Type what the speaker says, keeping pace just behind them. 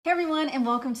Hey everyone, and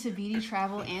welcome to Beauty,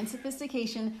 Travel, and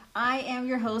Sophistication. I am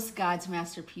your host, God's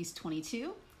Masterpiece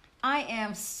 22. I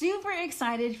am super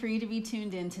excited for you to be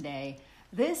tuned in today.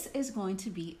 This is going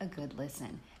to be a good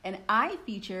listen, and I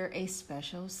feature a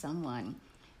special someone.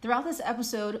 Throughout this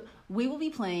episode, we will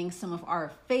be playing some of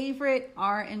our favorite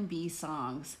R&B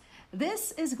songs.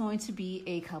 This is going to be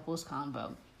a couples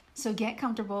convo, so get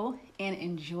comfortable and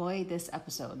enjoy this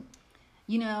episode.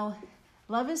 You know,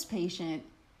 love is patient.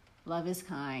 Love is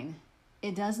kind.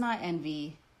 It does not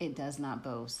envy. It does not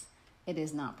boast. It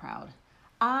is not proud.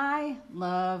 I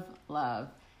love love.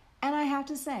 And I have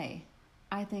to say,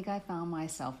 I think I found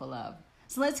myself a love.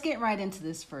 So let's get right into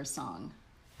this first song.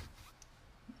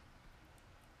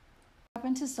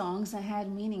 Happened to songs that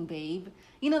had meaning, babe.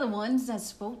 You know, the ones that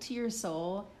spoke to your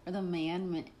soul, or the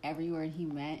man meant every word he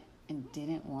meant and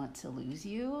didn't want to lose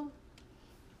you.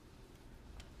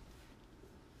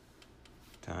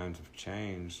 Times have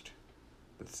changed.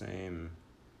 The same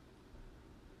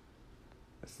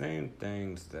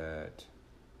things that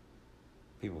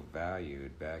people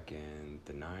valued back in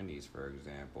the 90s, for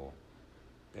example,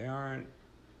 they aren't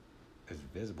as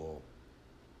visible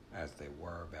as they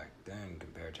were back then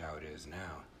compared to how it is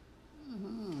now.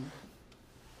 Mm-hmm.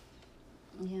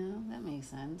 Yeah, that makes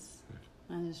sense.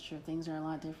 That is true. Things are a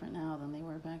lot different now than they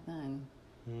were back then.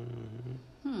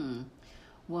 Mm-hmm.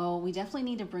 Well, we definitely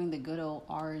need to bring the good old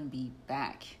R&B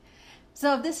back.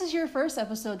 So if this is your first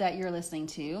episode that you're listening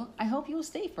to, I hope you will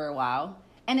stay for a while.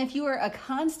 And if you are a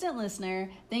constant listener,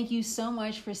 thank you so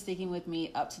much for sticking with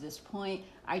me up to this point.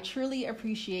 I truly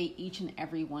appreciate each and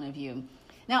every one of you.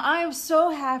 Now, I am so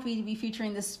happy to be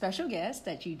featuring this special guest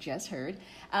that you just heard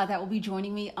that will be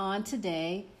joining me on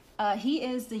today. He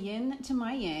is the yin to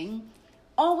my yang,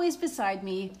 always beside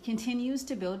me, continues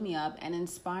to build me up, and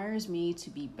inspires me to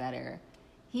be better.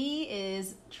 He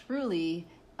is truly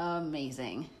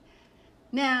amazing.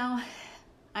 Now,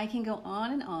 I can go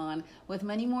on and on with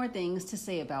many more things to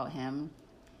say about him,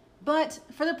 but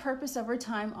for the purpose of our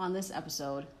time on this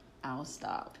episode, I'll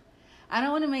stop. I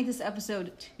don't want to make this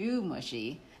episode too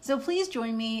mushy, so please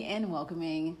join me in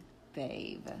welcoming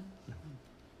Babe.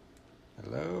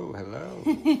 Hello.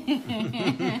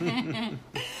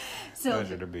 So,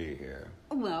 pleasure to be here.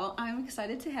 Well, I'm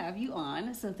excited to have you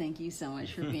on, so thank you so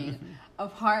much for being a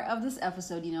part of this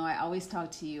episode. You know, I always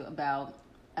talk to you about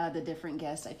the different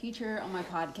guests I feature on my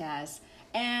podcast,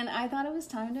 and I thought it was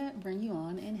time to bring you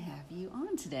on and have you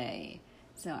on today.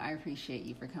 So I appreciate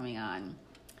you for coming on.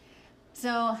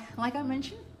 So, like I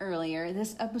mentioned earlier,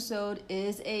 this episode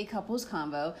is a couples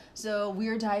convo, so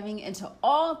we're diving into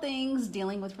all things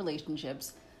dealing with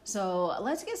relationships. So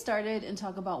let's get started and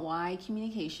talk about why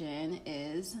communication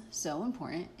is so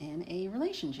important in a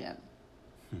relationship.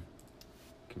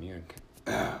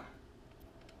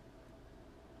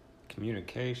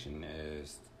 Communication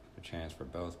is a chance for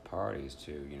both parties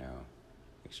to,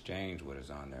 exchange what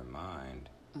is on their mind.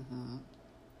 Mm-hmm.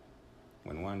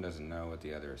 When one doesn't know what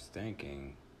the other is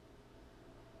thinking,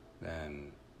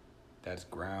 then that's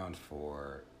grounds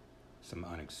for some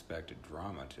unexpected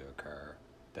drama to occur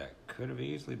that could have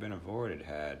easily been avoided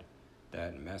had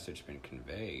that message been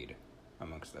conveyed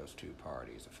amongst those two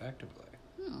parties effectively.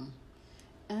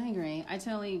 I agree. I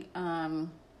totally,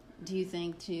 do you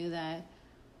think too that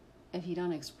if you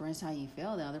don't express how you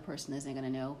feel, the other person isn't going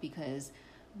to know, because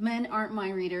men aren't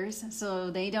mind readers, so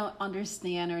they don't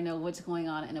understand or know what's going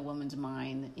on in a woman's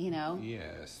mind, you know?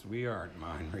 Yes, we aren't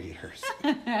mind readers.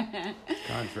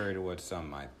 Contrary to what some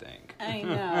might think.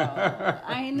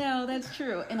 I know, that's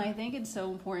true. And I think it's so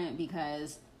important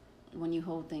because when you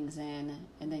hold things in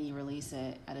and then you release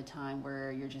it at a time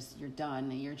where you're done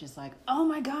and you're just like, oh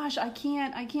my gosh, I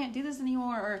can't do this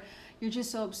anymore, or you're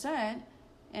just so upset.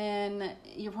 And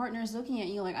your partner is looking at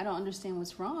you like, I don't understand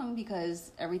what's wrong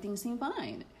because everything seemed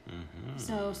fine. Mm-hmm.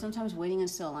 So sometimes waiting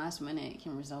until last minute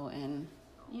can result in,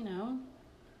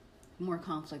 more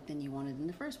conflict than you wanted in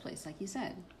the first place, like you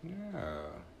said. Yeah.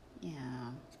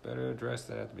 Yeah. It's better to address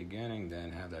that at the beginning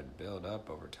than have that build up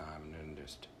over time and then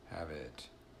just have it.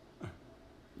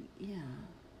 Yeah.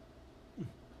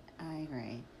 I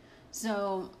agree.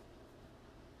 So,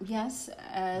 yes,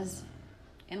 as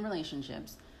in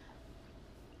relationships,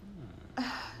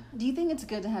 do you think it's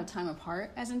good to have time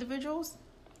apart as individuals?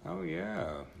 Oh,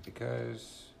 yeah,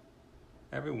 because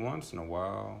every once in a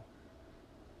while,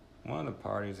 one of the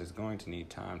parties is going to need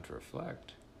time to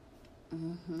reflect.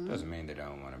 Mm-hmm. Doesn't mean they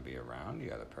don't want to be around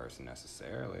the other person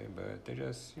necessarily, but they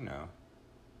just,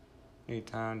 need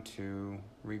time to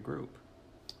regroup.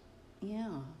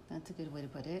 Yeah, that's a good way to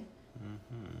put it.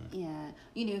 Mm-hmm. Yeah,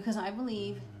 because I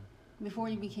believe before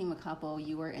you became a couple,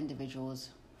 you were individuals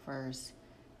first.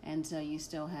 And so you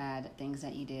still had things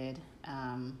that you did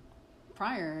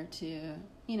prior to,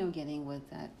 getting with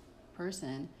that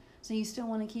person. So you still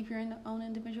want to keep your own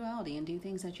individuality and do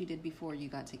things that you did before you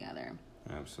got together.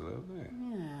 Absolutely.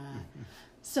 Yeah.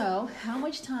 So how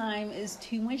much time is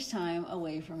too much time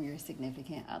away from your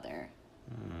significant other?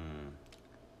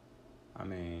 I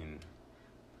mean,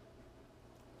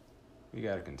 you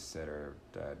got to consider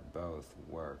that both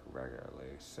work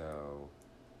regularly. So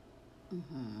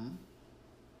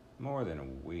more than a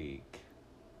week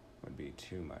would be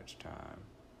too much time.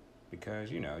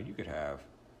 Because, you could have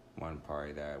one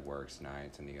party that works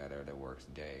nights and the other that works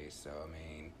days. So, I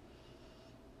mean,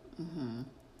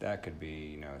 that could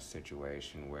be, a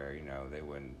situation where, they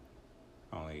wouldn't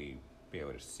only be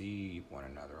able to see one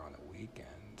another on the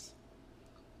weekends,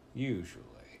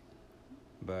 usually.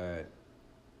 But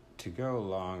to go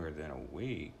longer than a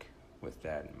week with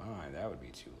that in mind, that would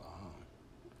be too long.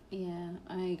 Yeah,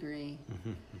 I agree.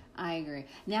 I agree.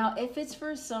 Now, if it's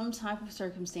for some type of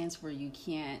circumstance where you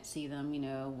can't see them,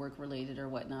 work related or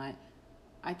whatnot,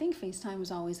 I think FaceTime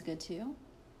is always good too.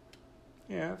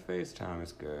 Yeah, FaceTime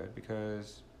is good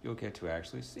because you'll get to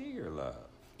actually see your love.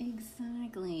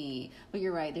 Exactly. But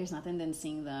you're right, there's nothing than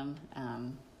seeing them,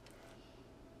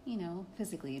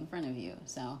 physically in front of you.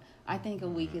 So I think a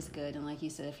week is good. And like you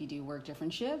said, if you do work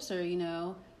different shifts or,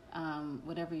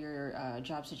 whatever your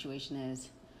job situation is,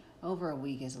 over a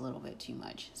week is a little bit too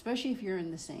much, especially if you're in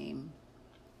the same,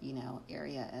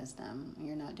 area as them.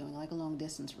 You're not doing like a long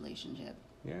distance relationship.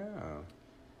 Yeah.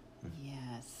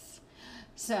 Yes.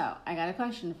 So I got a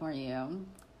question for you.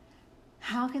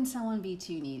 How can someone be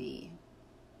too needy?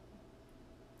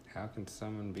 How can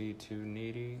someone be too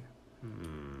needy?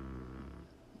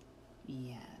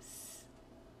 Yes.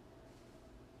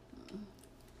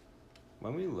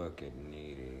 When we look at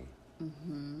needy,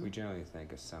 we generally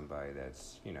think of somebody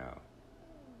that's,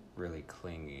 really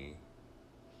clingy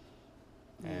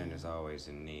and is always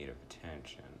in need of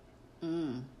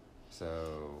attention.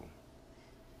 So,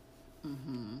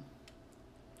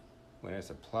 when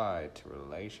it's applied to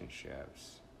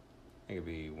relationships, it could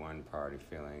be one party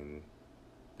feeling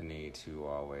the need to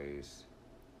always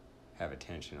have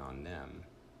attention on them.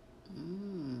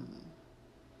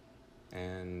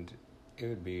 And it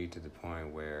would be to the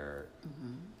point where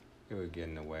it would get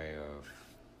in the way of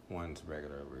one's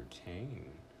regular routine.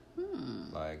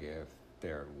 Like if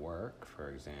they're at work, for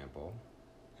example,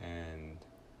 and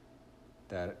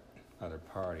that other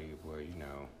party would,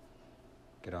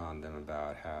 get on them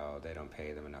about how they don't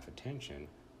pay them enough attention,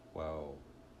 well,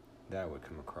 that would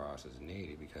come across as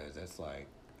needy because that's like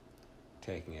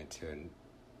taking it to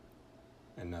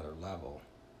another level,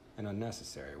 an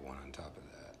unnecessary one on top of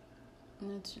that.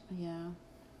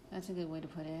 That's a good way to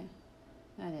put it.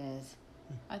 That is.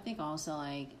 I think also,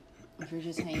 like, if you're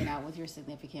just hanging out with your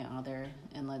significant other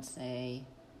and let's say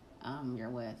you're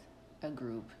with a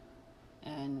group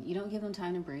and you don't give them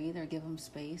time to breathe or give them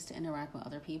space to interact with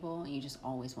other people and you just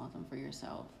always want them for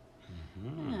yourself.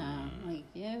 Yeah, like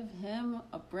give him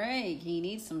a break. He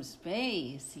needs some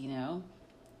space,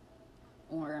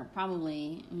 or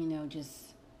probably,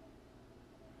 just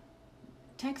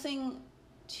texting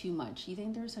too much. You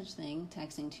think there's such thing,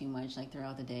 texting too much, like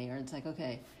throughout the day, or it's like,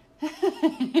 okay,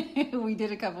 we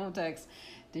did a couple of texts.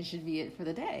 This should be it for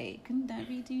the day. Couldn't that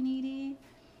be too needy?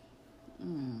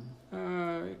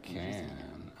 It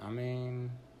can. I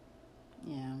mean,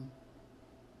 yeah.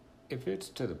 If it's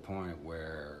to the point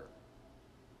where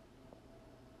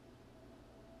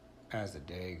as the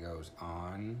day goes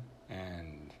on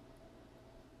and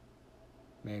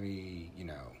maybe,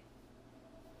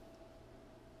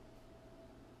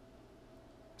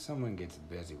 someone gets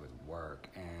busy with work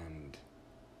and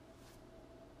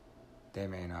they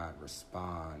may not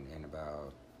respond in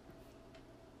about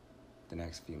the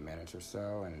next few minutes or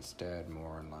so, and instead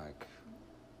more in like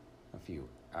a few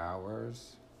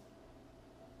hours,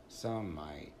 some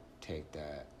might take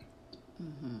that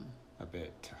a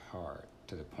bit to heart,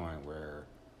 to the point where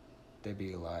they'd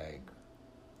be like,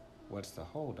 what's the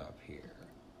holdup here?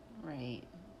 Right.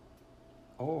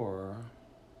 Or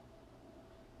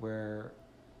where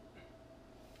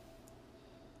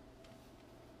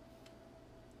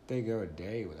they go a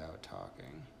day without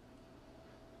talking,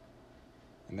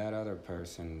 and that other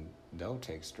person, they'll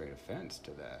take straight offense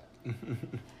to that.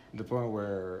 The point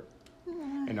where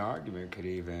an argument could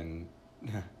even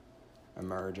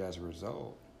emerge as a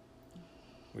result,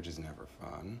 which is never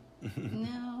fun.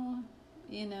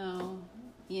 No,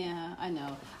 yeah, I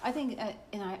know. I think,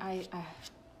 and I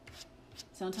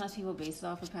sometimes people base it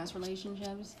off of past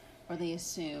relationships, or they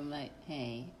assume that,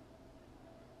 hey,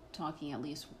 talking at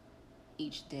least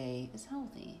each day is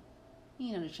healthy.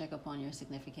 to check up on your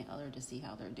significant other to see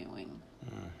how they're doing.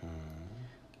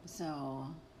 So,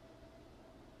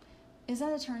 is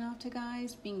that a turnoff to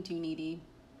guys being too needy?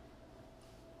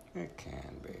 It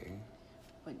can be.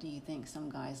 But do you think some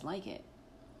guys like it?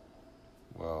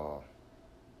 Well,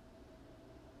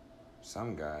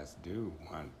 some guys do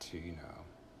want to,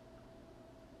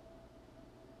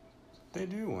 they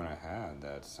do want to have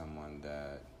that someone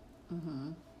that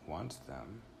wants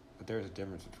them. But there's a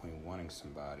difference between wanting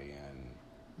somebody and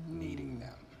needing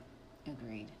them.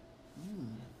 Agreed.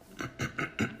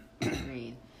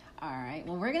 Agreed. All right.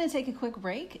 Well, we're going to take a quick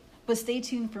break, but stay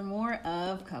tuned for more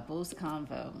of Couples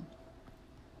Convo.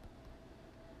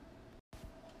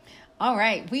 All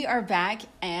right. We are back,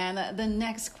 and the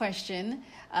next question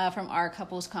from our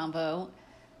Couples Convo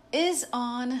is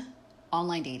on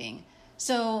online dating.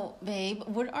 So, babe,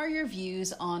 what are your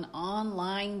views on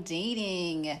online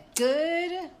dating?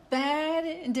 Good, bad,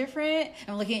 indifferent?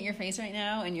 I'm looking at your face right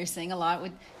now, and you're saying a lot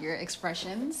with your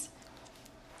expressions.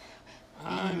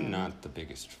 I'm not the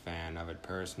biggest fan of it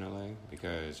personally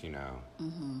because,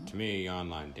 to me,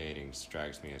 online dating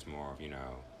strikes me as more of,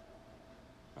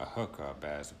 a hookup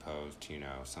as opposed to,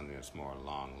 something that's more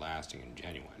long-lasting and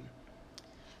genuine.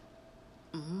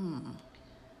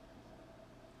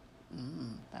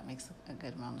 That makes a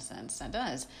good amount of sense. That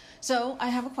does. So I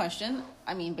have a question.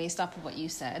 Based off of what you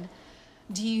said,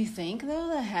 do you think, though,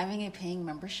 that having a paying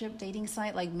membership dating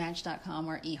site like Match.com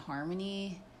or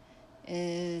eHarmony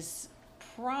is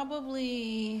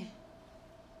probably...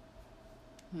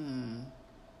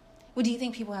 Well, do you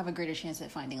think people have a greater chance at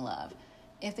finding love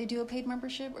if they do a paid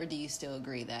membership, or do you still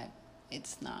agree that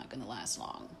it's not going to last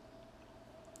long?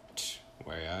 The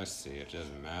way I see it,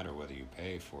 doesn't matter whether you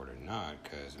pay for it or not,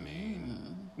 because,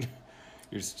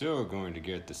 you're still going to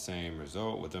get the same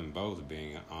result with them both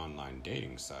being online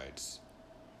dating sites.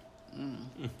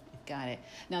 Got it.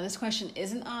 Now, this question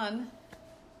isn't on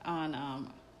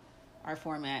our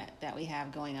format that we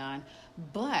have going on,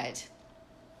 but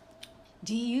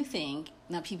do you think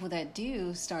that people that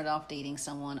do start off dating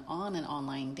someone on an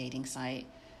online dating site,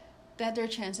 that their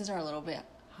chances are a little bit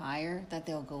higher that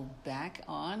they'll go back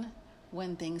on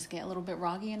when things get a little bit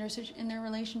rocky in their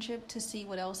relationship to see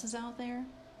what else is out there?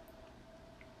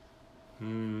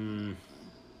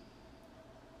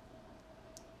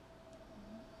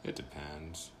 It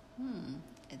depends.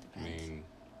 It depends.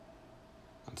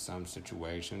 On some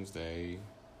situations, they'll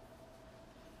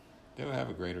have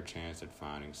a greater chance at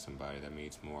finding somebody that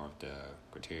meets more of the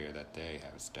criteria that they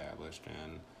have established.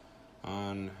 And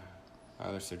on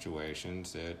other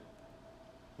situations, it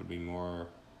would be more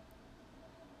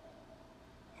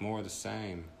the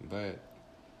same. But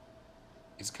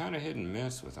it's kind of hit and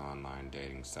miss with online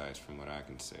dating sites from what I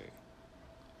can see.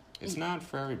 It's not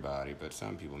for everybody, but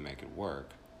some people make it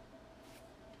work.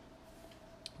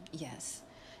 Yes.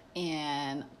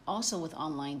 And also with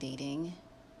online dating,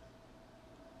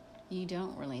 you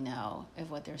don't really know if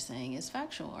what they're saying is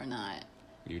factual or not.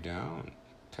 You don't.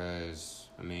 Because,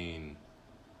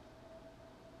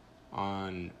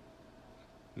 on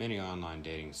many online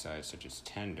dating sites such as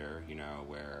Tinder,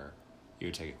 where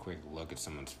you take a quick look at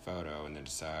someone's photo and then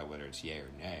decide whether it's yay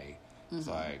or nay. It's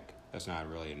like, that's not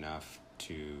really enough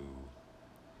to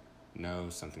know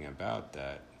something about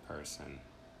that person.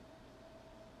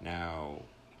 Now,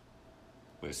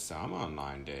 with some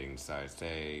online dating sites,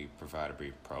 they provide a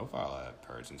brief profile of that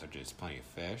person, such as Plenty of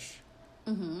Fish.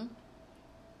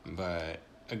 But,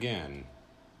 again,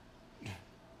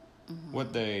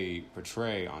 what they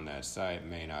portray on that site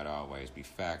may not always be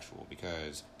factual,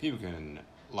 because people can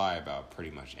lie about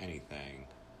pretty much anything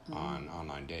on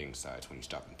online dating sites when you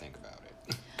stop and think about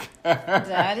it.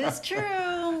 That is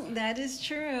true. That is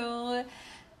true.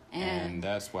 And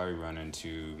that's why we run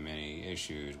into many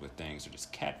issues with things such as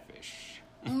catfish.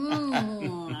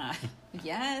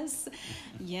 Yes,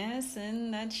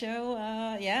 and that show,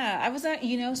 I was at,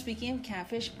 speaking of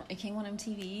catfish, it came on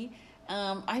MTV.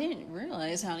 I didn't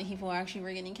realize how many people actually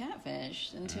were getting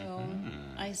catfished until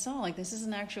I saw, this is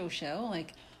an actual show.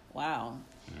 Wow.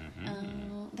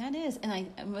 That is.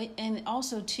 And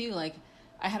also, too,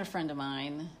 I had a friend of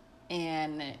mine,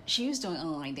 and she was doing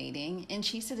online dating, and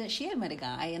she said that she had met a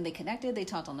guy, and they connected, they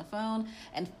talked on the phone,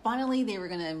 and finally they were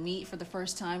going to meet for the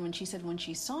first time, and she said when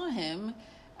she saw him,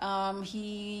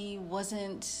 he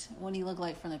wasn't what he looked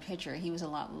like from the picture. He was a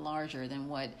lot larger than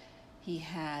what he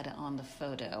had on the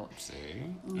photo. See?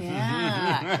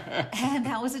 Yeah. And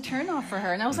that was a turnoff for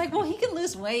her. And I was like, well, he can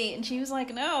lose weight. And she was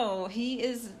like, no,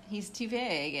 he's too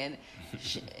big. And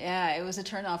it was a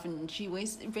turnoff. And she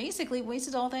basically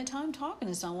wasted all that time talking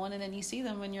to someone. And then you see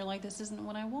them and you're like, this isn't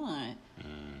what I want.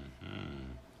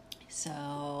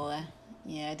 So,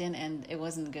 Yeah, it didn't end. It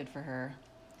wasn't good for her.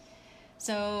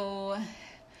 So,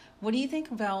 what do you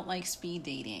think about like speed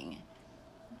dating?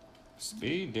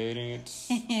 Speed dating, it's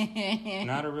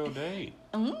not a real date.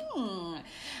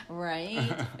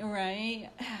 Right, right.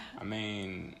 I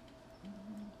mean,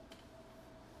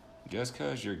 just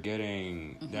because you're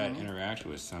getting that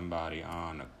interaction with somebody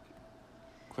on a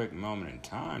quick moment in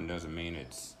time doesn't mean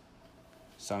it's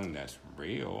something that's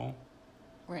real.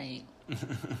 Right.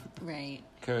 Right.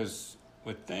 Because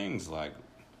with things like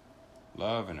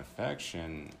love and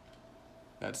affection,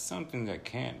 that's something that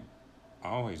can't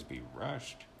always be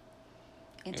rushed,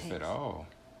 if at all.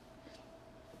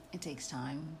 It takes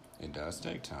time. It does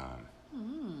take time.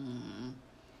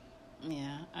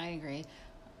 Yeah, I agree.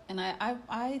 And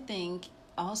I think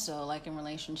also, like in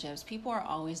relationships, people are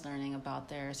always learning about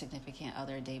their significant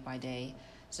other day by day.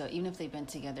 So even if they've been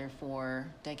together for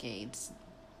decades,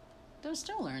 they're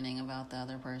still learning about the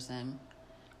other person.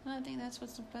 And I think that's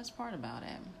what's the best part about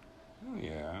it. Oh,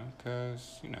 yeah,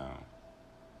 because,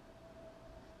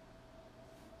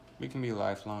 we can be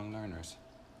lifelong learners.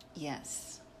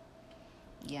 Yes.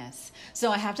 Yes.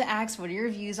 So I have to ask, what are your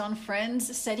views on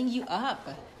friends setting you up?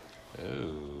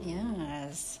 Ooh.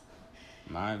 Yes.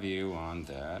 My view on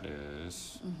that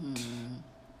is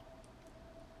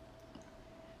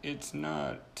it's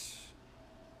not,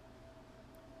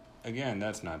 again,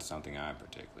 that's not something I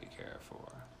particularly care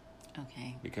for.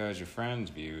 Okay. Because your friends'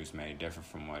 views may differ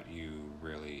from what you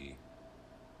really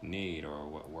need or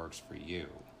what works for you.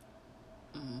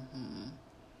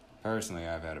 Personally,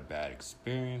 I've had a bad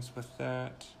experience with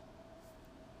that,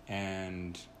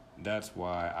 and that's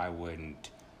why I wouldn't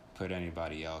put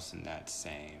anybody else in that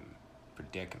same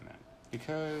predicament,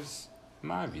 because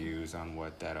my views on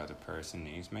what that other person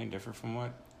needs may differ from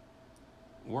what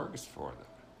works for them.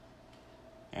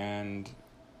 And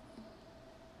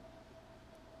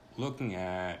looking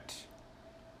at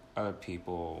other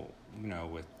people,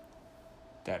 with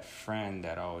that friend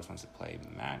that always wants to play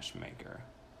matchmaker,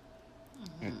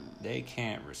 they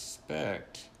can't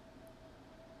respect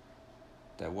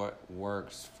that what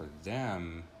works for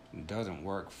them doesn't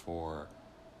work for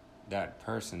that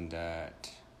person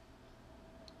that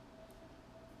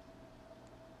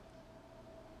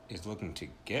is looking to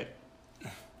get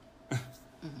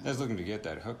that's looking to get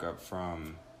that hookup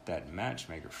from that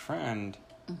matchmaker friend.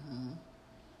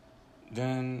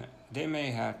 Then they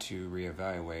may have to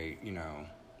reevaluate,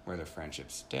 where their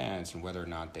friendship stands and whether or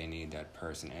not they need that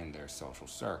person in their social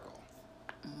circle.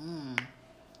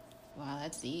 Wow,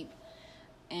 that's deep.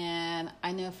 And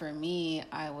I know for me,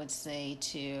 I would say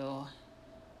too,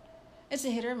 it's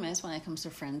a hit or miss when it comes to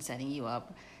friends setting you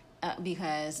up,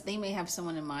 because they may have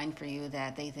someone in mind for you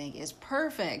that they think is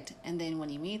perfect, and then when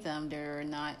you meet them, they're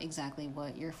not exactly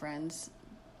what your friends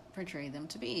portray them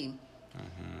to be.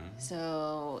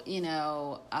 So,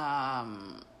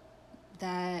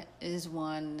 that is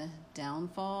one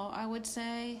downfall, I would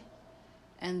say.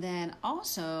 And then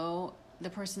also, the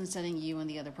person setting you and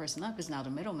the other person up is now the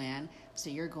middleman.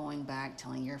 So you're going back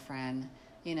telling your friend,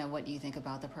 what you think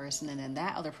about the person, and then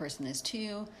that other person is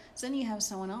too. So then you have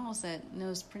someone else that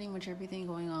knows pretty much everything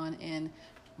going on in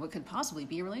what could possibly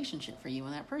be a relationship for you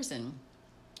and that person.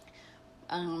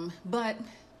 But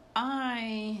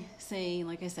I say,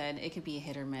 like I said, it could be a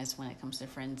hit or miss when it comes to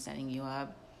friends setting you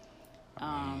up.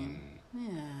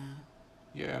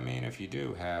 Yeah, I mean, if you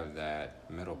do have that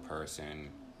middle person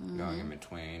going in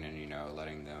between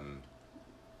and,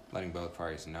 letting both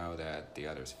parties know that the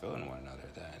other's feeling one another,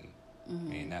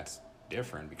 then, that's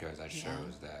different, because that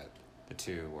shows that the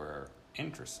two were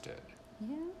interested.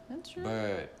 Yeah, that's true.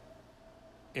 But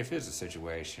if it's a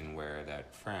situation where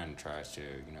that friend tries to,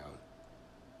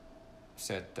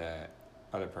 set that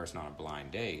other person on a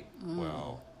blind date,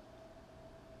 well,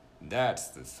 that's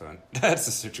the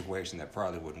situation that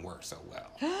probably wouldn't work so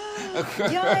well.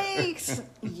 Yikes!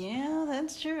 Yeah,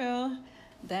 that's true.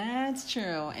 That's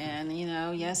true. And,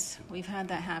 yes, we've had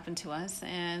that happen to us.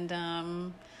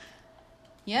 And,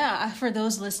 for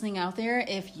those listening out there,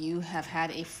 if you have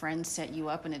had a friend set you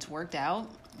up and it's worked out,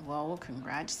 well,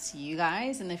 congrats to you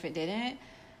guys. And if it didn't,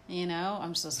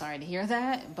 I'm so sorry to hear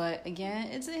that. But again,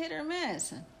 it's a hit or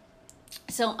miss.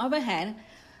 So up ahead,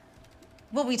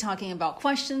 we'll be talking about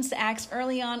questions to ask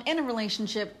early on in a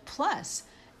relationship. Plus,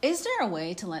 is there a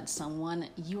way to let someone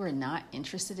you are not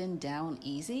interested in down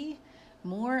easy?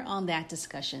 More on that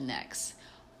discussion next.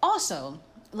 Also,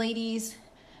 ladies,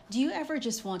 do you ever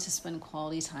just want to spend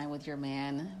quality time with your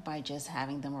man by just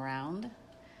having them around?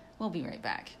 We'll be right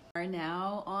back. We're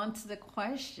now on to the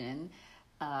question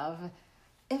of,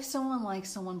 if someone likes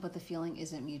someone but the feeling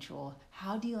isn't mutual,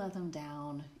 how do you let them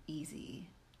down easy?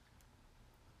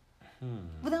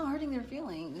 Without hurting their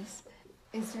feelings.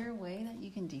 Is there a way that you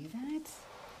can do that?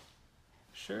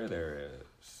 Sure there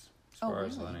is. As far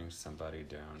as letting somebody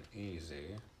down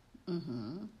easy.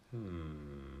 Mm-hmm.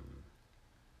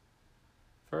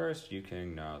 First, you can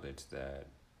acknowledge that,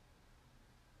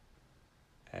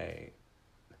 hey,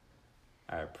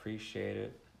 I appreciate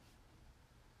it.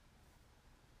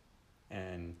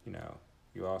 And,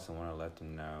 you also want to let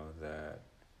them know that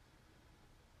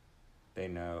they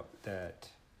know that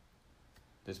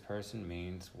this person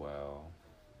means well,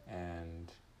 and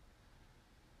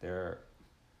they're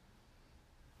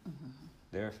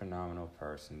a phenomenal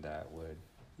person that would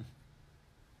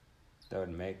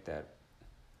make that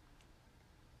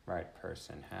right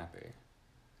person happy.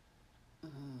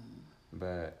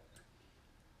 But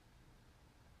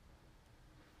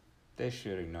they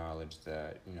should acknowledge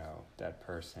that, that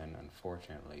person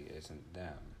unfortunately isn't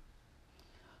them.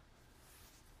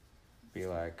 Be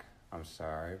like, I'm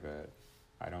sorry, but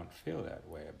I don't feel that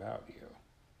way about you.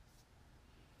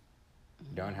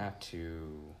 You don't have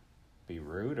to be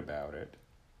rude about it,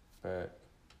 but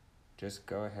just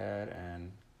go ahead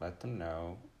and let them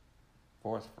know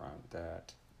forthfront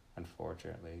that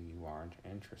unfortunately you aren't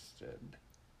interested.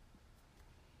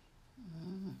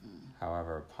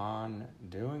 However, upon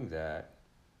doing that,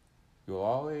 you'll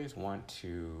always want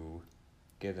to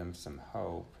give them some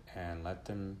hope and let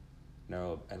them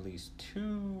know at least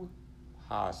 2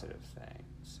 positive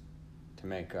things to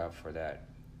make up for that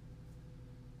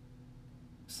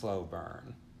slow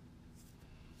burn.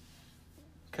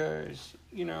 Because,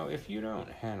 if you don't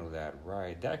handle that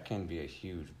right, that can be a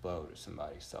huge blow to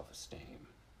somebody's self-esteem.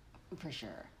 For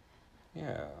sure.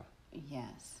 Yeah.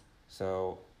 Yes.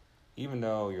 So, even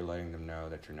though you're letting them know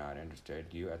that you're not interested,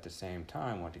 you at the same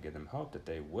time want to give them hope that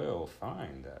they will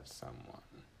find that someone.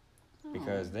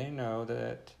 Because they know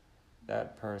that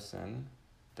that person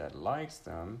that likes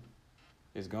them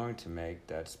is going to make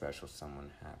that special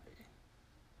someone happy.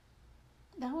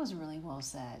 That was really well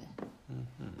said.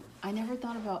 I never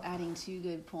thought about adding 2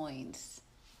 good points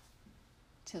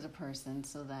to the person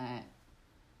so that,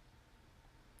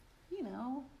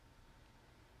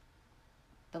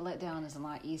 the letdown is a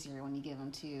lot easier when you give them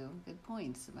 2 good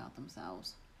points about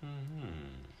themselves.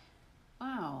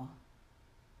 Wow.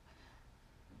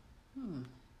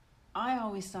 I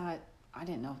always thought, I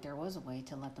didn't know if there was a way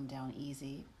to let them down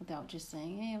easy without just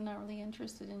saying, hey, I'm not really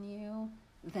interested in you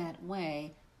that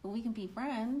way. But we can be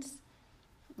friends,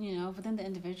 but then the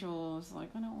individual is like,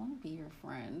 I don't want to be your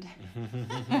friend.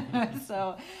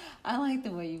 So I like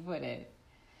the way you put it.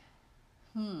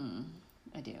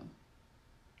 I do.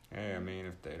 Hey,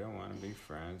 if they don't want to be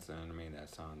friends, then,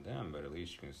 that's on them. But at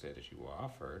least you can say that you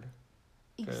offered.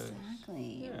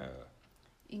 Exactly. Yeah.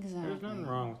 Exactly. There's nothing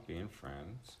wrong with being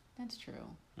friends. That's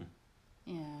true.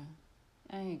 Yeah,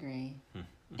 I agree.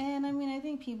 And, I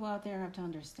think people out there have to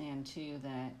understand, too,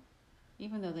 that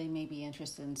even though they may be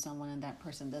interested in someone and that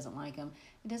person doesn't like them,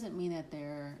 it doesn't mean that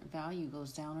their value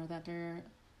goes down or that they're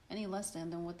any less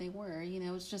than what they were.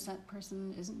 It's just that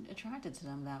person isn't attracted to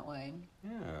them that way.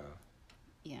 Yeah.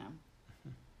 Yeah.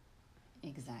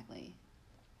 Exactly.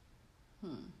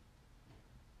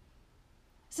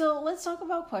 So let's talk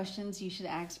about questions you should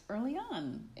ask early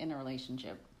on in a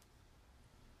relationship.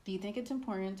 Do you think it's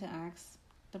important to ask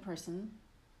the person,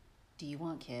 do you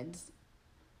want kids?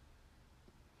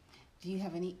 Do you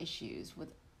have any issues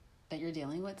that you're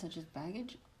dealing with, such as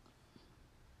baggage?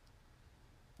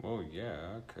 Well,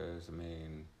 yeah, because,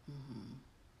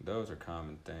 those are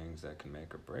common things that can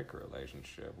make or break a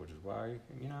relationship, which is why,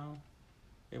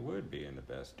 it would be in the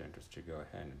best interest to go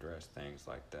ahead and address things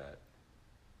like that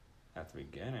at the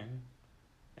beginning.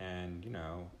 And,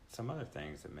 some other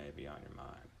things that may be on your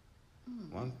mind.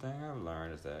 One thing I've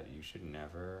learned is that you should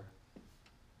never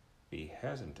be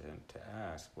hesitant to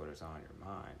ask what is on your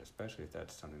mind, especially if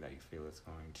that's something that you feel is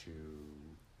going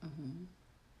to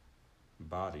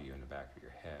bother you in the back of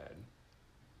your head.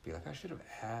 Be like, I should have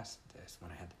asked this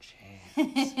when I had the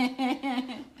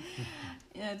chance.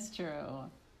 That's true.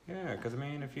 Yeah, because,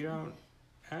 if you don't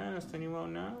ask, then you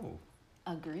won't know.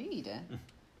 Agreed.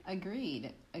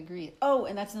 Oh,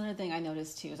 and that's another thing I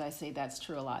noticed, too, is I say that's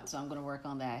true a lot, so I'm going to work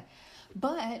on that.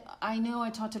 But I know I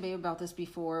talked to Babe about this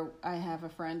before. I have a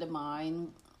friend of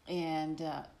mine, and,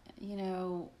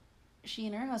 she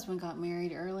and her husband got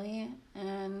married early,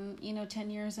 and, 10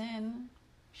 years in,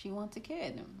 she wants a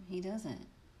kid. He doesn't.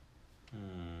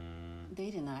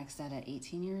 They didn't ask that at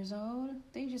 18 years old.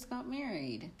 They just got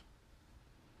married.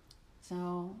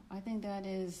 So I think that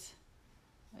is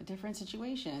a different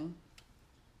situation.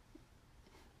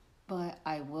 But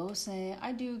I will say,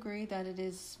 I do agree that it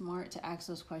is smart to ask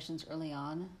those questions early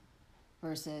on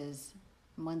versus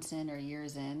months in or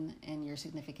years in, and your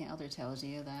significant other tells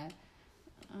you that,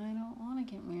 I don't want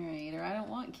to get married, or I don't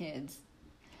want kids.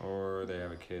 Or they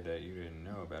have a kid that you didn't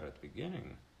know about at the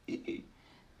beginning.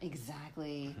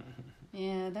 Exactly.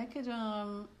 Yeah, that could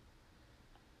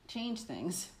change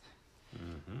things.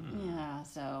 Mm-hmm. Yeah,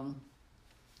 so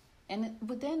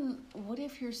but then what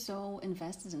if you're so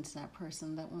invested into that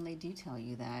person that when they do tell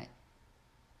you that,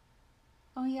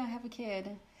 oh yeah, I have a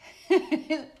kid,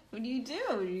 what do you do?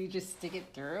 Do you just stick it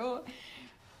through,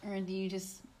 or do you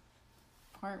just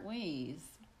part ways?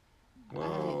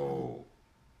 Well,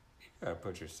 you gotta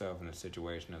put yourself in the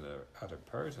situation of the other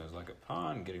person. It's like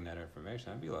upon getting that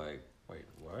information, I'd be like, wait,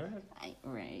 what?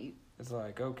 Right. It's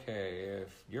like, okay,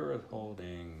 if you're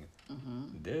withholding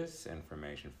this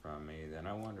information from me, then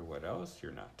I wonder what else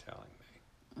you're not telling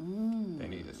me. They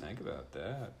need to think about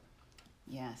that.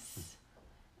 Yes.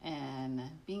 And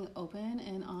being open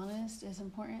and honest is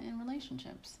important in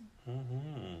relationships.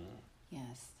 Mm-hmm.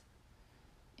 Yes.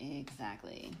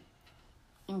 Exactly.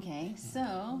 Okay,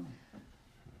 so...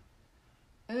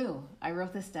 Ooh, I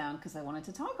wrote this down because I wanted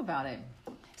to talk about it.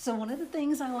 So one of the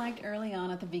things I liked early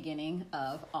on at the beginning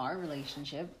of our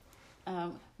relationship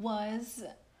was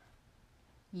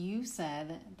you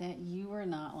said that you were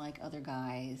not like other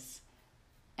guys.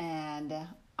 And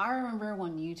I remember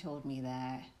when you told me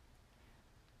that,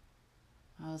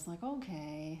 I was like,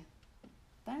 okay,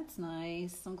 that's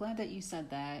nice. I'm glad that you said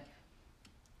that.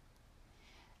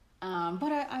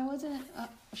 But I wasn't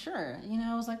sure.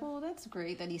 I was like, well, that's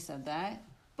great that he said that.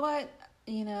 But,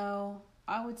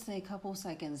 I would say a couple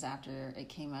seconds after it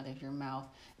came out of your mouth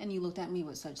and you looked at me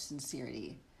with such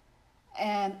sincerity.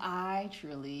 And I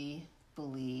truly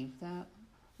believe that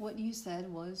what you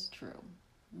said was true,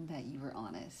 that you were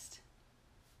honest.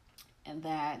 And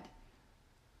that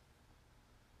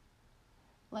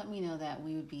let me know that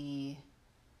we would be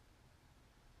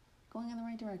going in the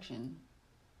right direction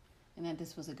and that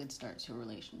this was a good start to a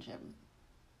relationship.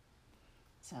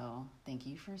 So thank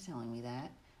you for telling me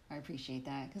that. I appreciate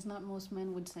that because not most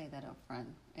men would say that up front,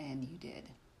 and you did.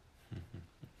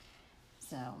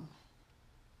 So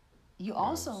you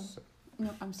also...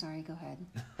 No, I'm sorry, go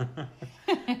ahead.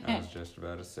 I was just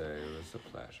about to say it was a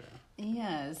pleasure.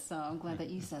 Yes, so I'm glad that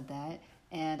you said that.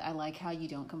 And I like how you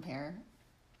don't compare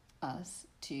us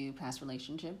to past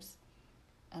relationships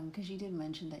because you did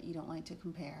mention that you don't like to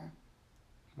compare.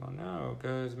 Well, no,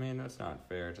 because, that's not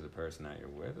fair to the person that you're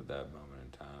with at that moment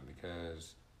in time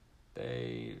because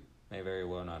they may very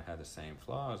well not have the same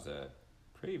flaws that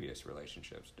previous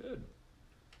relationships did.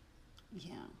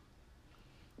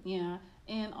 Yeah,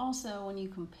 and also when you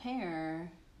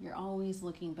compare, you're always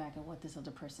looking back at what this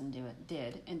other person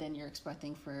did, and then you're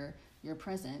expecting for your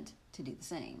present to do the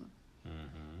same.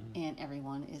 Mm-hmm. And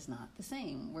everyone is not the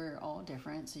same. We're all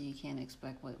different, so you can't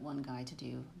expect what one guy to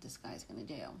do, this guy's going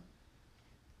to do.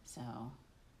 So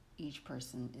each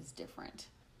person is different.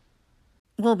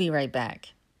 We'll be right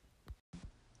back.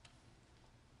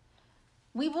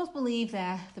 We both believe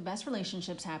that the best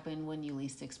relationships happen when you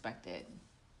least expect it.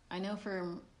 I know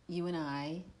for you and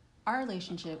I, our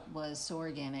relationship was so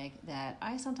organic that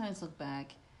I sometimes look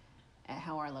back at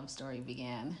how our love story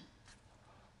began.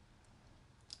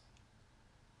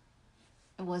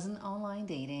 It wasn't online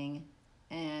dating,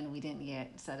 and we didn't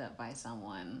get set up by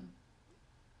someone.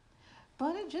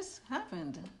 But it just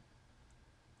happened.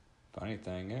 Funny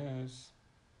thing is,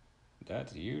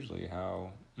 that's usually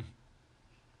how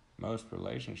most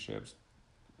relationships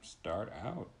start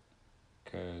out.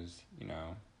 Because,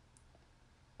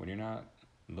 when you're not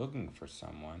looking for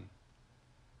someone,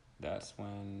 that's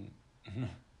when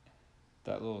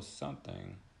that little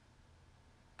something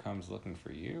comes looking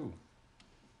for you.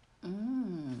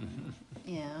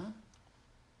 Yeah.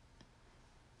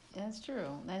 That's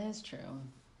true. That is true.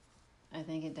 I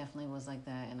think it definitely was like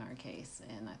that in our case,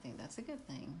 and I think that's a good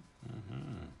thing.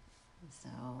 Mm-hmm. So,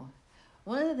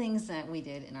 one of the things that we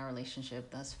did in our relationship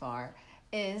thus far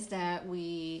is that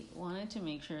we wanted to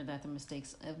make sure that the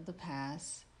mistakes of the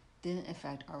past didn't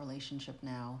affect our relationship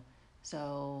now.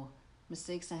 So,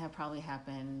 mistakes that have probably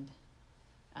happened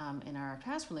in our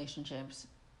past relationships,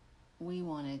 we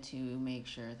wanted to make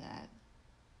sure that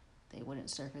they wouldn't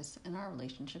surface in our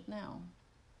relationship now.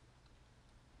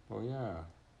 Well, yeah.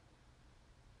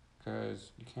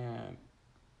 Because you can't,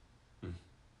 like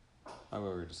what we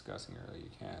were discussing earlier, you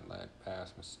can't let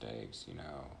past mistakes,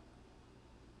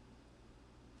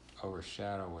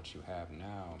 overshadow what you have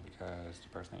now because the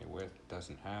person that you're with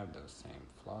doesn't have those same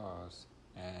flaws.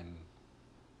 And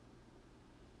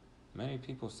many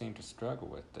people seem to struggle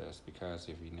with this because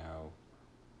if you know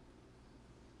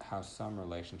how some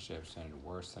relationships ended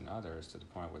worse than others to the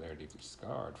point where they're deeply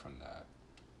scarred from that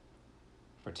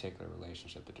particular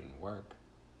relationship that didn't work,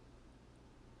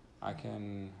 I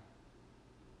can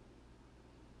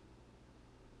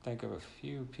think of a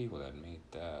few people that meet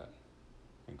that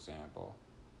example.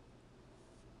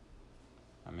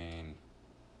 I mean,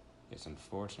 it's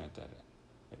unfortunate that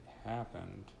it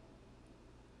happened,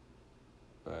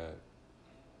 but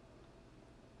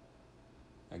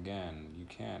again, you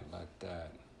can't let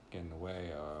that get in the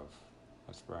way of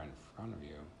what's right in front of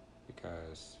you,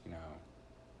 because,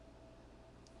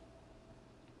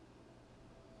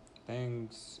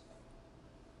 things,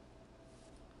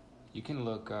 you can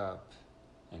look up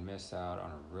and miss out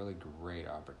on a really great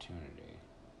opportunity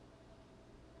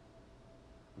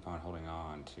upon holding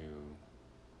on to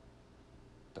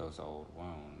those old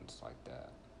wounds like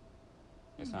that.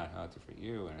 It's not healthy for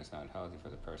you, and it's not healthy for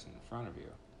the person in front of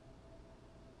you.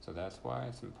 So that's why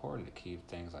it's important to keep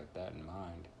things like that in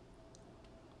mind.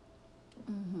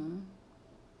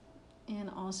 And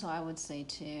also, I would say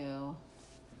too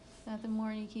that the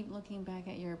more you keep looking back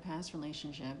at your past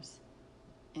relationships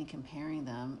and comparing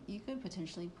them, you could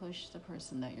potentially push the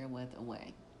person that you're with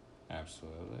away.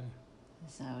 Absolutely.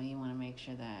 So you want to make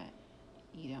sure that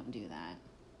you don't do that.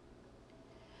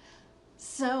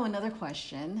 So another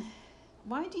question: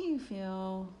 why do you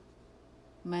feel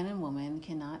men and women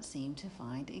cannot seem to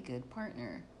find a good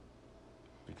partner?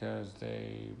 Because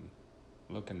they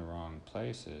look in the wrong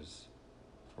places,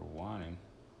 for one,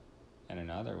 and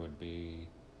another would be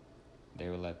they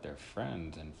would let their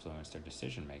friends influence their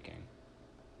decision making.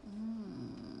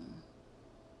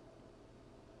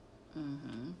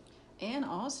 And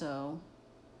also,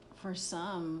 for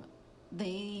some,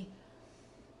 they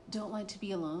don't like to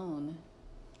be alone,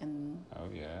 and Oh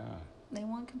yeah. they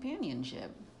want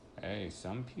companionship. Hey,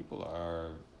 some people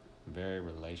are very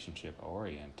relationship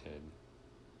oriented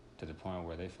to the point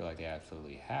where they feel like they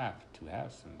absolutely have to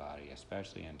have somebody,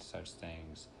 especially in such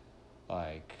things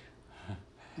like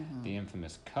the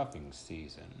infamous cuffing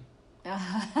season.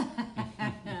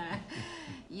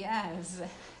 Yes.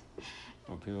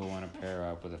 Where people want to pair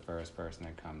up with the first person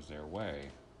that comes their way,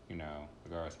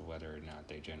 regardless of whether or not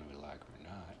they genuinely like them or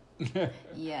not.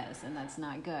 Yes, and that's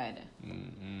not good.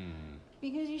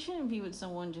 Because you shouldn't be with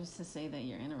someone just to say that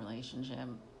you're in a relationship.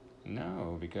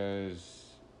 No,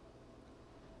 because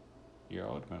you're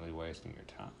ultimately wasting your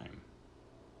time.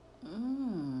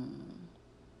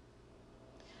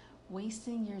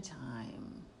 Wasting your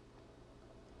time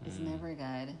is never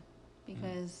good,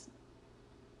 because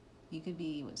you could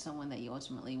be with someone that you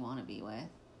ultimately want to be with,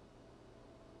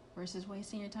 versus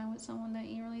wasting your time with someone that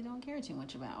you really don't care too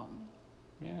much about.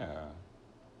 Yeah.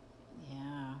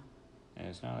 Yeah. And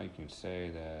it's not like you can say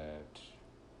that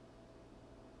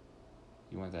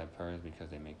you want that person because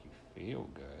they make you feel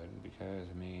good, because,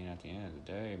 at the end of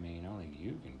the day, only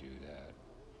you can do that.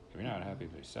 If you're not happy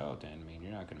with yourself, then,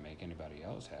 you're not going to make anybody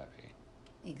else happy.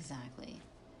 Exactly.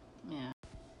 Yeah.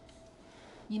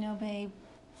 Babe,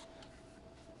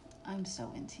 I'm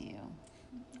so into you.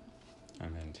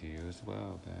 I'm into you as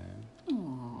well, babe.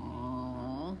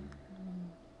 Aww.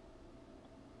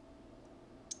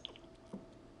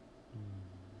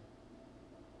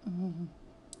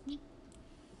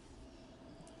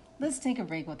 Let's take a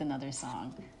break with another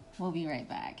song. We'll be right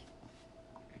back.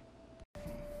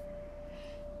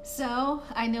 So,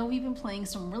 I know we've been playing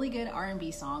some really good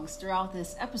R&B songs throughout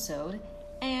this episode,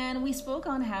 and we spoke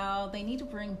on how they need to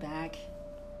bring back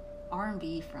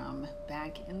R&B from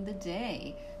back in the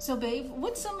day. So, babe,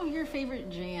 what's some of your favorite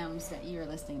jams that you're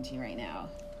listening to right now?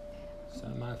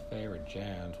 Some of my favorite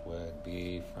jams would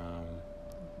be from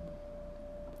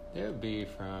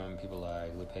people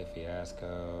like Lupe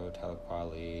Fiasco, Talib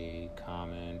Kweli,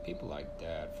 Common, people like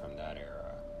that from that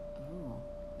era. Oh,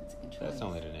 that's a good choice. That's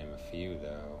only to name a few,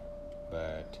 though.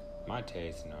 But my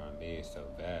taste in R&B is so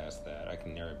vast that I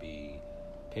can never be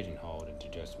pigeonholed into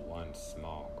just one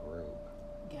small group.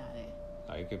 Got it.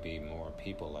 Like, it could be more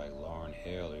people like Lauryn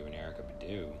Hill or even Erykah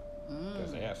Badu,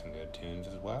 because they have some good tunes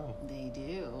as well. They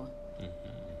do.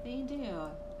 They do.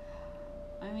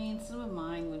 Some of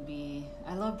mine would be,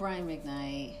 I love Brian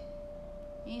McKnight,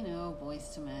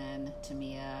 Boyz II Men,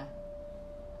 Tamia,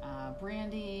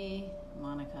 Brandy,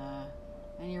 Monica,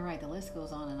 and you're right, the list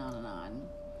goes on and on and on.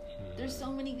 There's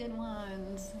so many good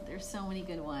ones.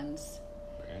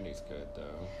 Brandy's good,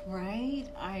 though. Right?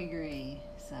 I agree.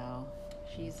 So,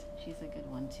 she's a good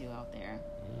one, too, out there.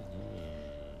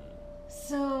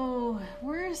 So,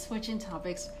 we're switching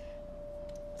topics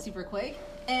super quick.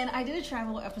 And I did a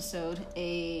travel episode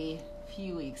a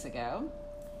few weeks ago.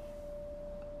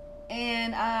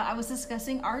 And I was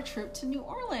discussing our trip to New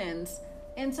Orleans.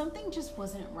 And something just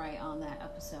wasn't right on that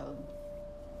episode.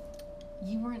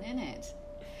 You weren't in it.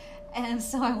 And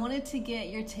so I wanted to get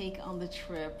your take on the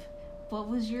trip. What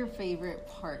was your favorite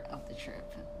part of the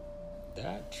trip?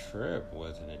 That trip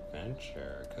was an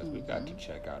adventure because we got to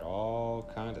check out all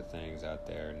kinds of things out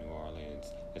there in New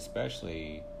Orleans,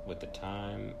 especially with the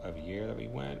time of year that we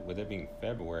went. With it being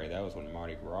February, that was when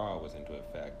Mardi Gras was into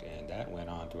effect, and that went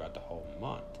on throughout the whole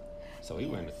month. So we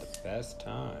went at the best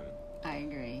time. I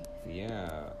agree.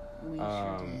 Yeah. We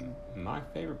sure did. My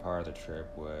favorite part of the trip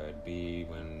would be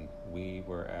when we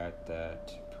were at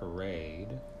that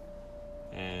parade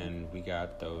and we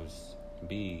got those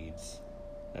beads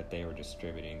that they were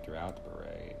distributing throughout the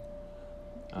parade.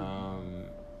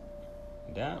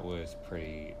 That was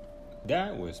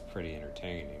pretty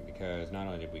entertaining because not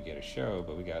only did we get a show,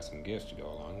 but we got some gifts to go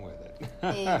along with it.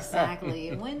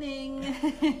 Exactly. Winning.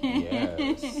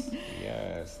 Yes.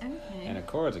 Okay. And of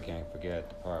course, I can't forget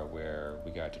the part where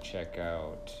we got to check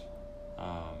out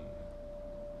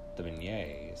the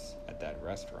beignets at that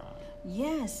restaurant.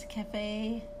 Yes,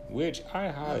 Cafe. Which I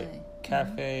highly...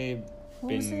 Cafe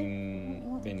What was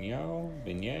it?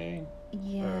 Beignet?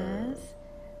 Yes.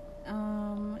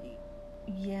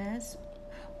 Yes.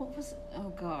 What was? Oh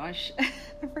gosh, I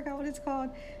forgot what it's called.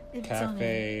 It's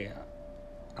Cafe.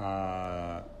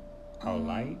 Olay.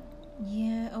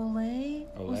 Yeah, Olay.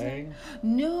 Olay.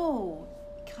 No,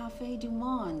 Cafe du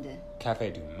Monde. Cafe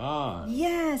du Monde.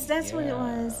 Yes, that's what it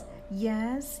was.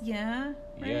 Yes. Yeah.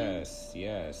 Right.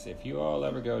 Yes. If you all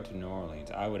ever go to New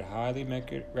Orleans, I would highly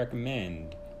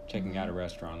recommend checking out a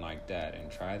restaurant like that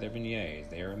and try their beignets.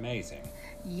 They are amazing.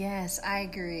 Yes, I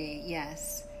agree.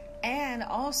 Yes, and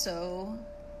also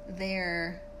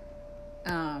their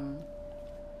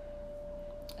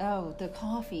the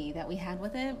coffee that we had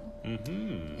with it.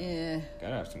 Yeah.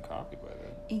 Gotta have some coffee with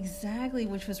it. Exactly,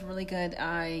 which was really good.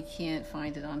 I can't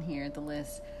find it on here, the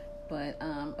list, but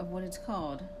of what it's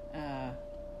called.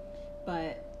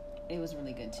 But it was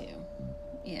really good too.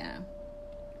 Yeah.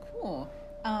 Cool.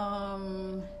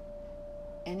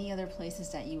 Any other places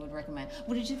that you would recommend?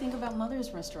 What did you think about Mother's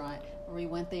Restaurant? We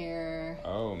went there.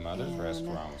 Oh, Mother's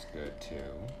Restaurant was good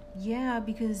too. Yeah,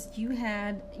 because you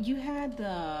had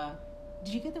the...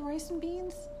 Did you get the rice and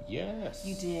beans? Yes.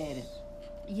 You did.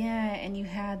 Yeah, and you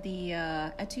had the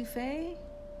etouffee.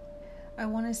 I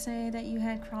want to say that you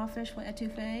had crawfish with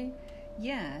etouffee.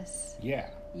 Yes.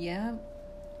 Yeah. Yep.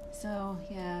 So,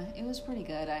 yeah, it was pretty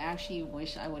good. I actually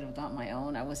wish I would have got my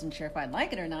own. I wasn't sure if I'd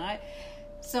like it or not.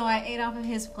 So I ate off of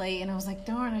his plate, and I was like,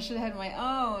 darn, I should have had my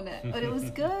own. But it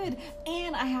was good.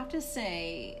 And I have to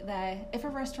say that if a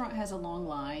restaurant has a long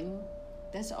line,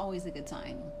 that's always a good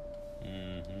sign.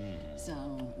 So,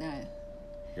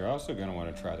 you're also going to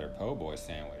want to try their po' boy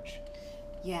sandwich.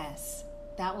 Yes,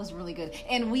 that was really good.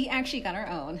 And we actually got our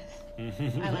own.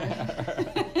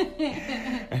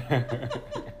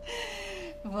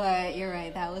 But you're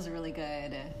right, that was really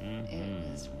good.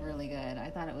 It was really good.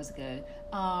 I thought it was good.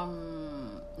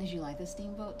 Did you like the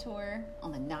steamboat tour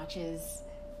on the Natchez?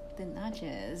 The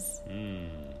Natchez,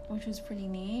 which was pretty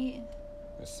neat.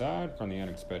 Aside from the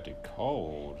unexpected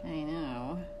cold, I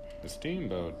know. The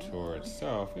steamboat tour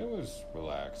itself, it was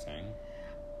relaxing.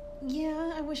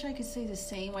 Yeah, I wish I could say the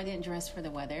same. I didn't dress for the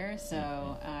weather,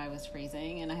 so I was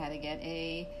freezing, and I had to get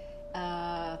a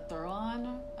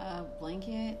throw-on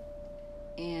blanket,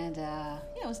 and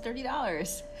it was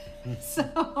 $30.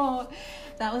 So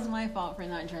that was my fault for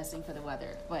not dressing for the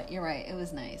weather. But you're right, it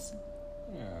was nice.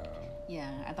 Yeah.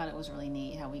 Yeah, I thought it was really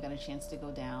neat how we got a chance to go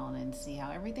down and see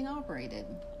how everything operated.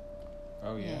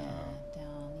 Oh, yeah.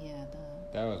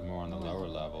 That was more on the lower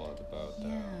level of the boat, though.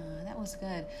 Yeah, that was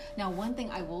good. Now, one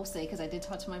thing I will say, because I did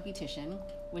talk to my beautician,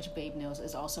 which Babe knows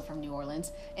is also from New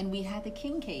Orleans, and we had the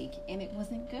king cake, and it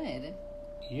wasn't good.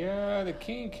 Yeah, the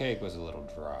king cake was a little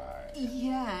dry.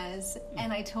 Yes,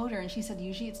 and I told her, and she said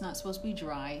usually it's not supposed to be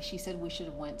dry. She said we should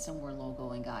have went somewhere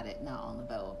local and got it, not on the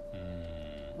boat.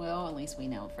 Well, at least we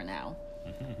know for now.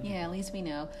 Yeah, at least we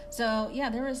know. So, yeah,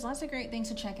 there was lots of great things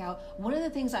to check out. One of the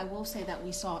things I will say that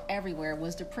we saw everywhere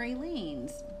was the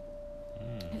pralines.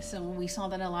 So we saw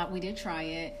that a lot. We did try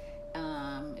it.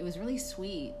 It was really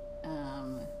sweet. I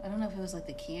don't know if it was like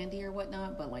the candy or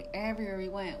whatnot, but like everywhere we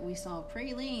went, we saw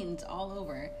pralines all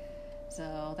over.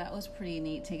 So that was pretty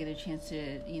neat to get a chance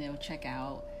to, check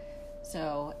out.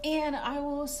 So, and I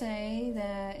will say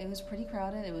that it was pretty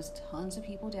crowded. It was tons of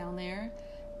people down there.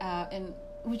 And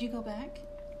would you go back?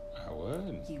 I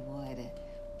would. You would.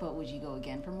 But would you go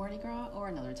again for Mardi Gras or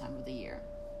another time of the year?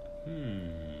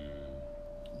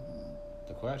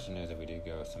 The question is, if we did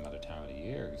go some other time of the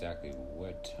year, exactly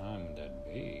what time would that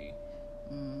be?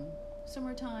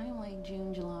 Summertime, like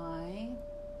June, July.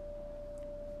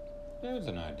 There's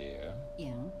an idea.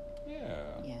 Yeah.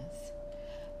 Yeah. Yes.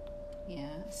 Yeah.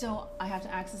 So I have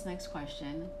to ask this next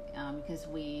question because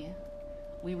we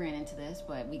we ran into this,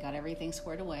 but we got everything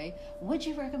squared away. Would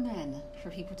you recommend for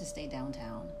people to stay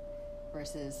downtown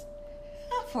versus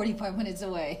 45 minutes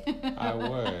away? I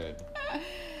would.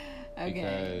 Okay.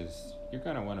 Because you're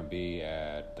going to want to be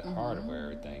at the heart of where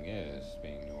everything is,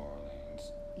 being New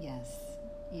Orleans. Yes.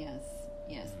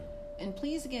 And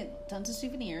please get tons of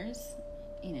souvenirs,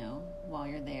 while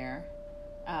you're there.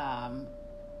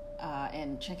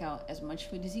 And check out as much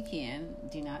food as you can.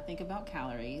 Do not think about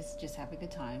calories. Just have a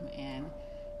good time and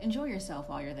enjoy yourself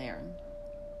while you're there.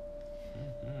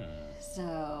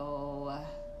 So,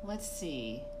 let's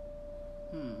see.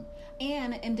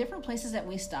 And in different places that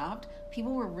we stopped,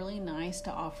 people were really nice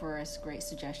to offer us great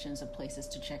suggestions of places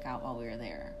to check out while we were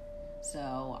there.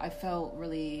 So I felt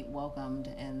really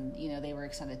welcomed, and they were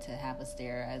excited to have us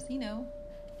there as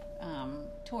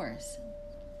tourists.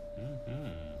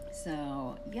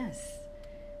 So yes,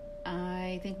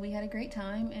 I think we had a great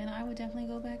time, and I would definitely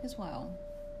go back as well.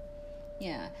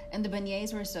 Yeah, and the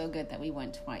beignets were so good that we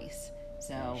went twice.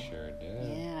 So we sure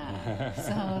did. Yeah,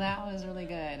 so that was really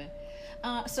good.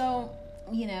 I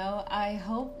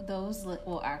hope those.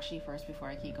 Well, actually, first before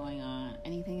I keep going on,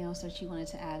 anything else that you wanted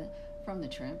to add from the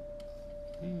trip?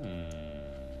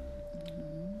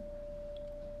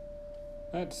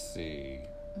 Let's see.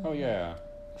 Oh yeah,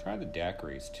 try the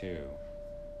daiquiris too,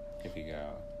 if you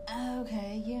go.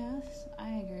 Okay. Yes,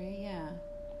 I agree. Yeah.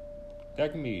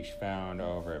 That can be found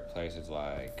over at places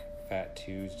like Fat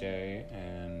Tuesday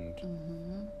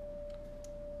and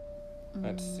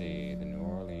let's see, the New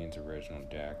Orleans original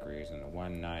daiquiris and the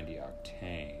 190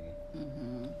 octane.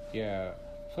 Yeah,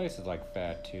 places like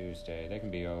Fat Tuesday, they can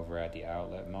be over at the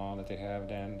outlet mall that they have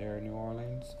down there in New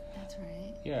Orleans. That's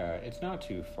right. Yeah, it's not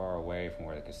too far away from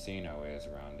where the casino is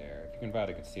around there. If you can buy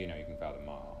the casino, you can buy the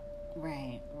mall.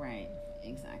 Right,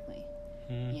 exactly.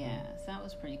 Yeah, so that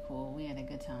was pretty cool. We had a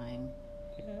good time.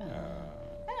 Yeah.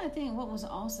 And I think what was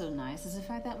also nice is the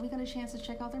fact that we got a chance to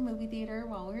check out their movie theater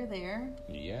while we were there.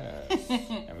 Yes.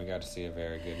 And we got to see a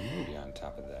very good movie on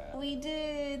top of that. We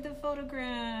did, the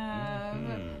Photograph.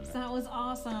 So that was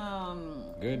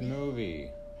awesome. Good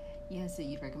movie. Yeah, so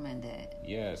you'd recommend it?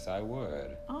 Yes, I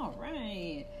would. All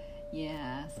right.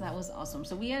 Yeah, so that was awesome.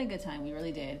 So we had a good time. We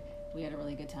really did. We had a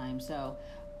really good time. So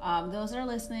those that are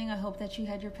listening, I hope that you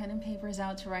had your pen and papers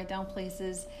out to write down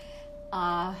places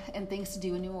and things to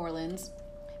do in New Orleans.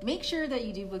 Make sure that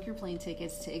you do book your plane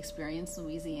tickets to Experience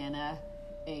Louisiana,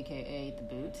 aka The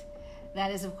Boot.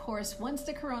 That is, of course, once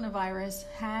the coronavirus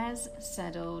has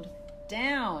settled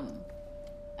down.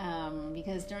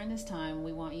 Because during this time,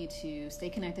 we want you to stay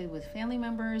connected with family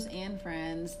members and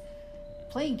friends,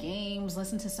 play games,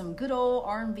 listen to some good old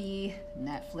R&B,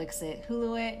 Netflix it,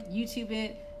 Hulu it, YouTube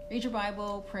it, read your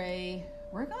Bible, pray,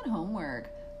 work on homework,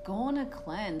 go on a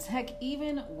cleanse, heck,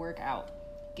 even work out.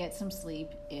 Get some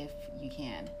sleep if you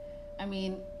can. I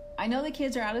mean, I know the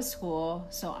kids are out of school,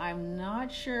 so I'm not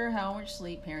sure how much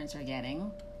sleep parents are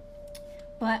getting.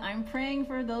 But I'm praying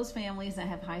for those families that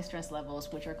have high stress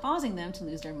levels, which are causing them to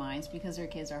lose their minds because their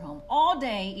kids are home all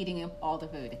day eating up all the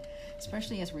food,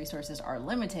 especially as resources are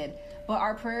limited. But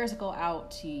our prayers go out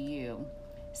to you.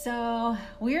 So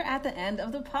we're at the end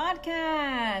of the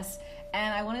podcast.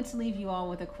 And I wanted to leave you all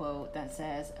with a quote that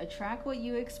says, attract what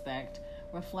you expect,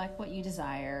 reflect what you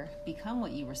desire, become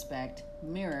what you respect,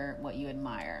 mirror what you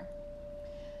admire.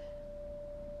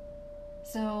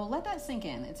 So let that sink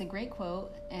in. It's a great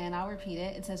quote, and I'll repeat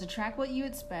it. It says, attract what you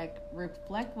expect,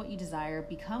 reflect what you desire,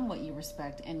 become what you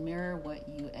respect, and mirror what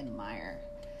you admire.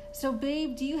 So,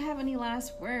 babe, do you have any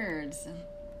last words?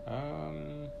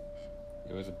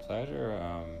 It was a pleasure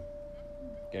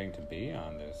getting to be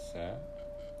on this set.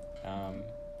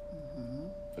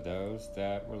 For those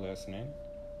that were listening,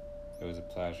 it was a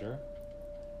pleasure.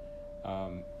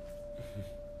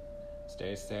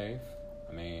 Stay safe.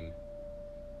 I mean,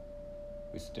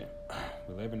 we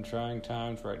live in trying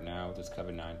times right now with this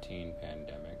COVID-19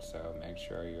 pandemic, so make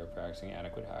sure you're practicing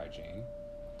adequate hygiene.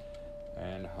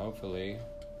 And hopefully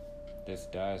this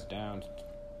dies down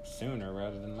sooner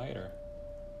rather than later.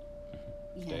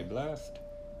 Stay blessed.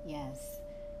 Yes.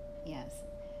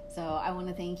 So I want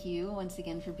to thank you once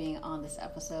again for being on this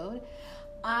episode.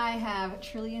 I have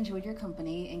truly enjoyed your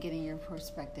company and getting your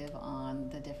perspective on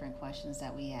the different questions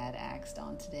that we had asked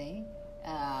on today.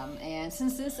 And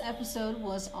since this episode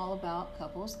was all about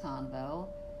couples convo,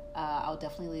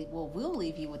 we'll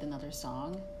leave you with another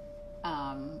song.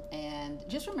 And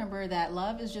just remember that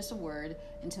love is just a word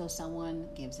until someone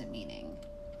gives it meaning.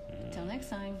 Until next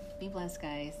time, be blessed,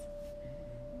 guys.